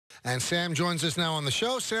And Sam joins us now on the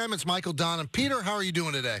show. Sam, it's Michael, Don, and Peter. How are you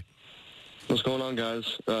doing today? What's going on,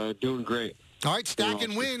 guys? Doing great. All right,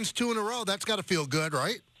 stacking wins, 2 in a row. That's got to feel good,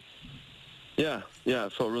 right? Yeah.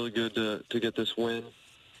 It felt really good to get this win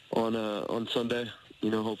on Sunday.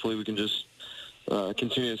 Hopefully we can just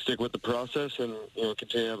continue to stick with the process and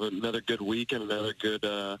continue to have another good week and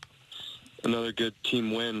another good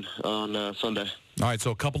team win on Sunday. All right,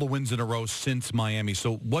 so a couple of wins in a row since Miami.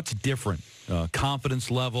 So what's different?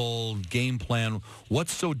 Confidence level, game plan.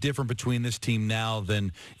 What's so different between this team now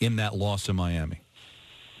than in that loss in Miami?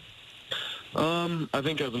 I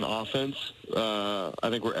think as an offense, I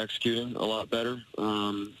think we're executing a lot better.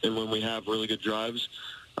 And when we have really good drives,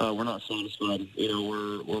 we're not satisfied.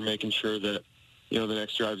 We're making sure that the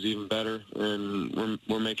next drive's even better, and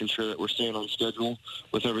we're making sure that we're staying on schedule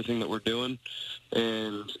with everything that we're doing.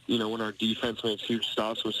 And when our defense makes huge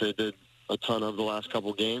stops, which they did a ton of the last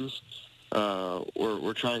couple games,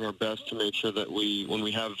 we're trying our best to make sure that when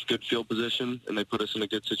we have good field position and they put us in a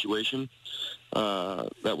good situation,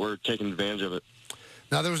 that we're taking advantage of it.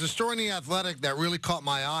 Now, there was a story in The Athletic that really caught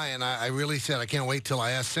my eye, and I really said I can't wait till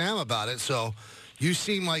I ask Sam about it. So you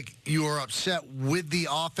seem like you were upset with the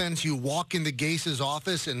offense. You walk into Gase's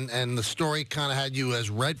office, and the story kind of had you as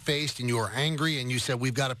red-faced, and you were angry, and you said,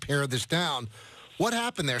 we've got to pare this down. What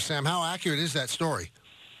happened there, Sam? How accurate is that story?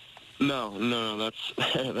 No,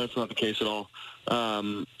 that's not the case at all.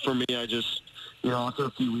 For me, I just, after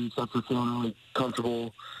a few weeks, after feeling really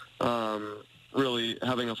comfortable, really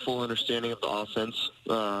having a full understanding of the offense,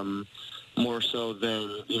 more so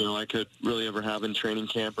than, I could really ever have in training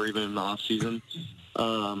camp or even in the off season.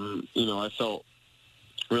 I felt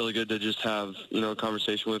really good to just have, a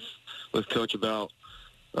conversation with Coach about,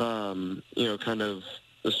 kind of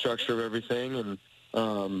the structure of everything. And,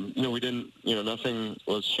 we didn't, nothing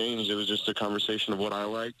was changed. It was just a conversation of what I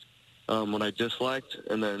liked, what I disliked,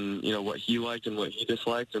 and then, what he liked and what he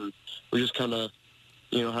disliked. And we just kind of,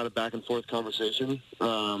 had a back and forth conversation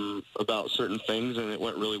about certain things, and it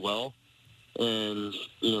went really well. And,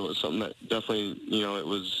 it was something that definitely, it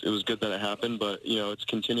was good that it happened, but, it's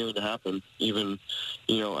continuing to happen even,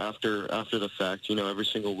 after the fact, every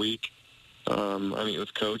single week. I meet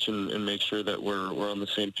with Coach and make sure that we're on the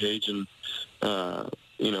same page, and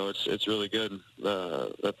it's really good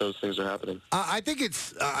that those things are happening. I think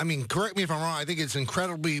it's, correct me if I'm wrong, I think it's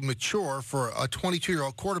incredibly mature for a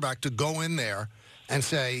 22-year-old quarterback to go in there and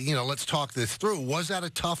say, let's talk this through. Was that a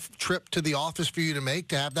tough trip to the office for you to make,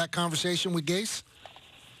 to have that conversation with Gase?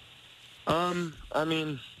 From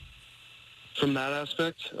that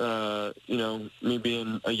aspect, me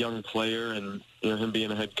being a young player and, him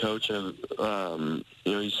being a head coach, and,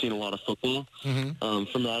 he's seen a lot of football. Mm-hmm.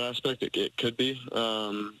 From that aspect, it could be.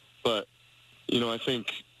 But, I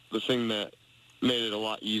think the thing that made it a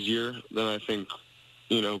lot easier than I think,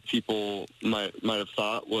 people might have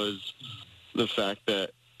thought was the fact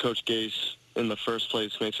that Coach Gase, in the first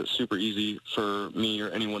place, makes it super easy for me or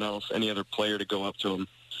anyone else, any other player, to go up to him,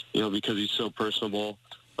 because he's so personable.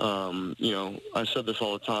 I said this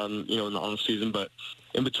all the time, in the off-season, but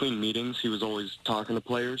in between meetings, he was always talking to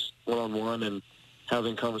players one-on-one and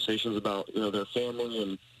having conversations about, their family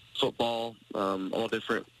and football, all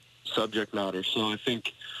different subject matters. So I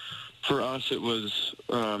think for us it was,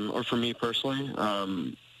 or for me personally,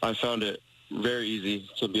 I found it very easy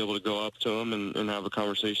to be able to go up to him and have a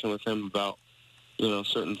conversation with him about,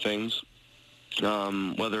 certain things,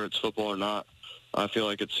 whether it's football or not. I feel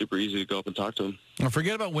like it's super easy to go up and talk to him. Now,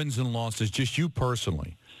 forget about wins and losses, just you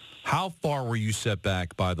personally. How far were you set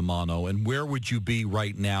back by the mono, and where would you be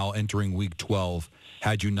right now entering Week 12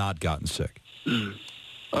 had you not gotten sick? I'm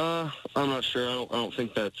not sure. I don't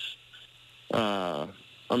think that's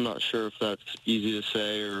I'm not sure if that's easy to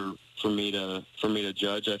say or for me to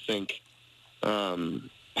judge. I think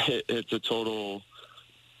it's a total.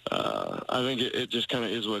 I think it just kind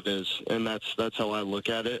of is what it is, and that's how I look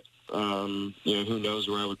at it. Who knows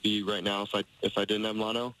where I would be right now if I didn't have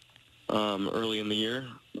mono early in the year.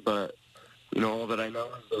 But all that I know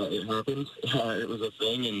is that it happened. It was a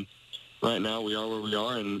thing, and right now we are where we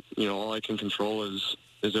are, and all I can control is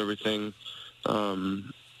everything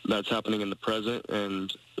that's happening in the present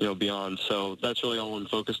and beyond. So that's really all I'm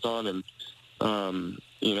focused on, and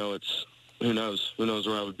it's. Who knows? Who knows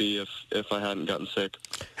where I would be if I hadn't gotten sick.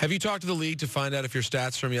 Have you talked to the league to find out if your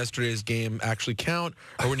stats from yesterday's game actually count?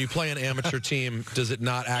 Or when you play an amateur team, does it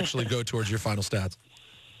not actually go towards your final stats?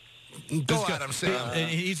 Go at him, Sam.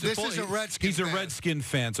 He's a Redskin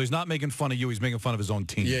fan, so he's not making fun of you. He's making fun of his own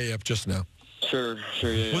team. Yeah, just now. Sure,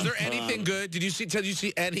 yeah. Was there anything good? Did you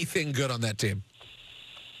see anything good on that team?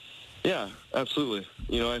 Yeah, absolutely.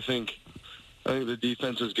 I think I think the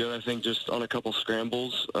defense is good. I think just on a couple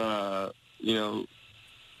scrambles,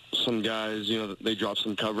 some guys, they drop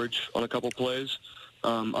some coverage on a couple plays.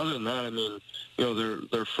 Other than that, I mean,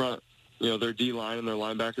 their front, their D-line and their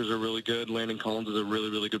linebackers are really good. Landon Collins is a really,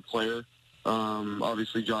 really good player.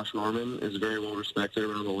 Obviously, Josh Norman is very well respected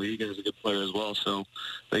around the league and is a good player as well. So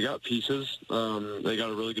they got pieces. They got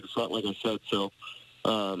a really good front, like I said. So,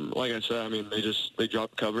 I mean, they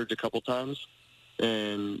dropped coverage a couple times,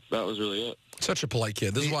 and that was really it. Such a polite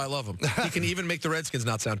kid. This is why I love him. He can even make the Redskins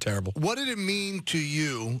not sound terrible. What did it mean to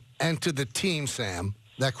you and to the team, Sam,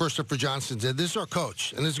 that Christopher Johnson did? This is our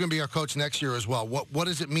coach, and this is going to be our coach next year as well. What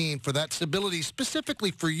does it mean for that stability,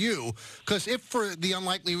 specifically for you? Because if for the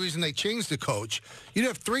unlikely reason they changed the coach, you'd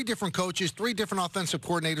have 3 different coaches, 3 different offensive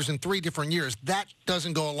coordinators in 3 different years. That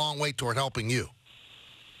doesn't go a long way toward helping you.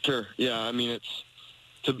 Sure. Yeah, I mean, it's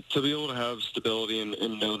to be able to have stability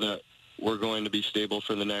and know that we're going to be stable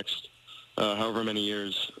for the next however many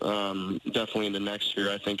years, definitely in the next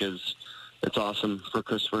year, I think it's awesome for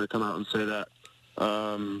Christopher to come out and say that.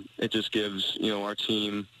 It just gives, our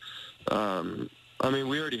team, I mean,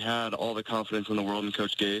 we already had all the confidence in the world in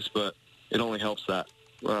Coach Gase, but it only helps that.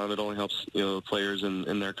 It only helps, the players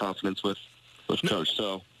and their confidence with Coach.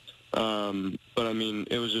 So, but I mean,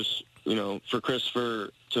 it was just, for Christopher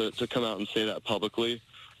to come out and say that publicly,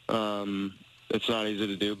 it's not easy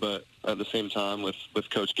to do, but at the same time with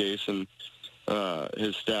Coach Gase and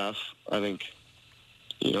his staff, I think,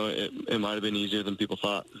 it might have been easier than people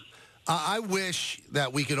thought. I wish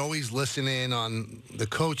that we could always listen in on the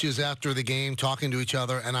coaches after the game talking to each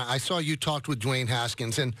other. And I saw you talked with Dwayne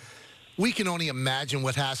Haskins, and we can only imagine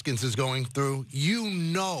what Haskins is going through. You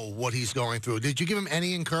know what he's going through. Did you give him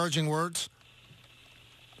any encouraging words?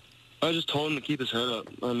 I just told him to keep his head up.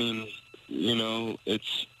 I mean,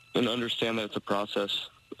 and understand that it's a process.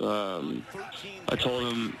 I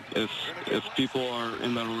told him if people are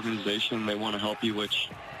in that organization, they want to help you, which,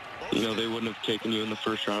 they wouldn't have taken you in the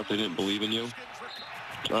first round if they didn't believe in you.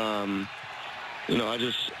 I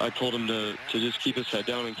told him to just keep his head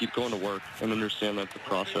down and keep going to work and understand that's the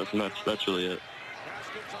process, and that's really it.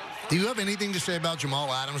 Do you have anything to say about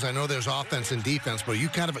Jamal Adams? I know there's offense and defense, but he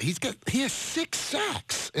has 6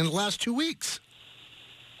 sacks in the last 2 weeks.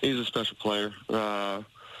 He's a special player.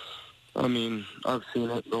 I mean, I've seen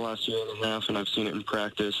it the last year and a half, and I've seen it in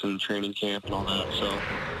practice and training camp and all that. So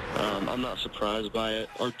I'm not surprised by it.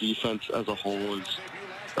 Our defense as a whole is,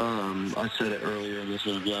 I said it earlier in this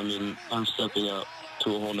interview, I mean, I'm stepping up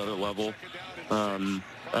to a whole nother level.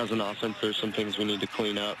 As an offense, there's some things we need to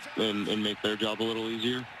clean up and make their job a little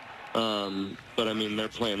easier. But, I mean, they're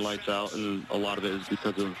playing lights out, and a lot of it is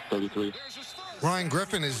because of 33. Ryan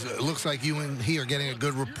Griffin looks like you and he are getting a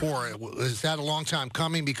good rapport. Is that a long time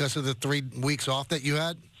coming because of the 3 weeks off that you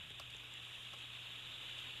had?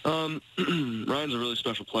 Ryan's a really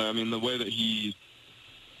special player. I mean, the way that he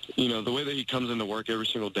comes into work every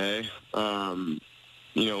single day, that's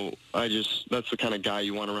the kind of guy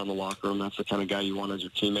you want around the locker room. That's the kind of guy you want as your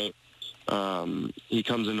teammate. He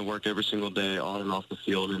comes into work every single day on and off the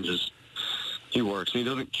field and just, he works, and he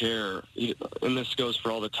doesn't care. And this goes for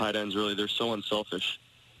all the tight ends, really. They're so unselfish.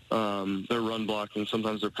 They're run blocking.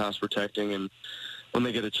 Sometimes they're pass protecting. And when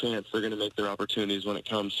they get a chance, they're going to make their opportunities when it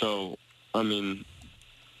comes. So, I mean,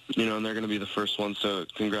 and they're going to be the first ones to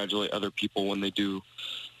congratulate other people when they do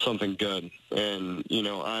something good. And,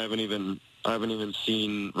 I haven't even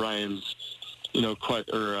seen Ryan's,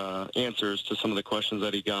 answers to some of the questions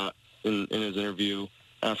that he got in his interview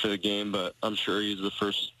after the game, but I'm sure he's the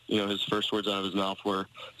first, his first words out of his mouth were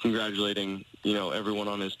congratulating, everyone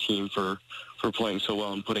on his team for playing so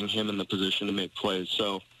well and putting him in the position to make plays.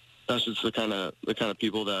 So that's just the kind of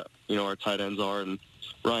people that, our tight ends are, and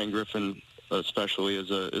Ryan Griffin especially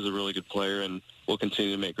is a really good player and will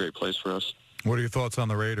continue to make great plays for us. What are your thoughts on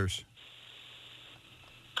the Raiders?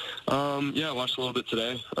 I watched a little bit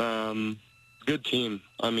today. Good team.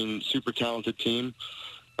 I mean, super talented team.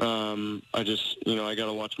 I got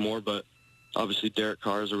to watch more, but obviously Derek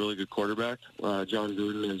Carr is a really good quarterback. John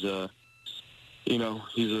Gruden is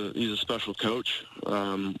he's a special coach,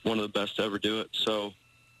 one of the best to ever do it. So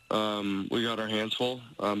we got our hands full,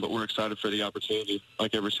 but we're excited for the opportunity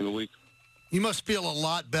like every single week. You must feel a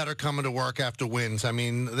lot better coming to work after wins. I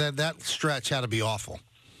mean, that stretch had to be awful.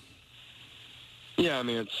 Yeah, I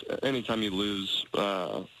mean, it's anytime you lose,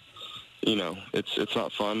 it's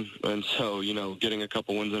not fun, and so getting a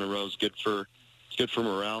couple wins in a row is good for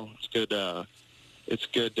morale. It's good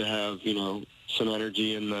to have some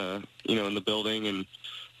energy in the building, and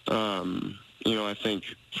I think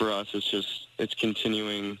for us it's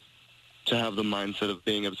continuing to have the mindset of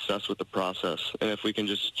being obsessed with the process, and if we can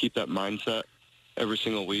just keep that mindset every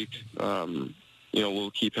single week.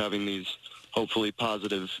 We'll keep having these hopefully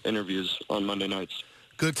positive interviews on Monday nights.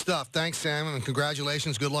 Good stuff. Thanks, Sam, and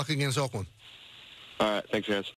congratulations. Good luck against Oakland. All right. Thanks, guys.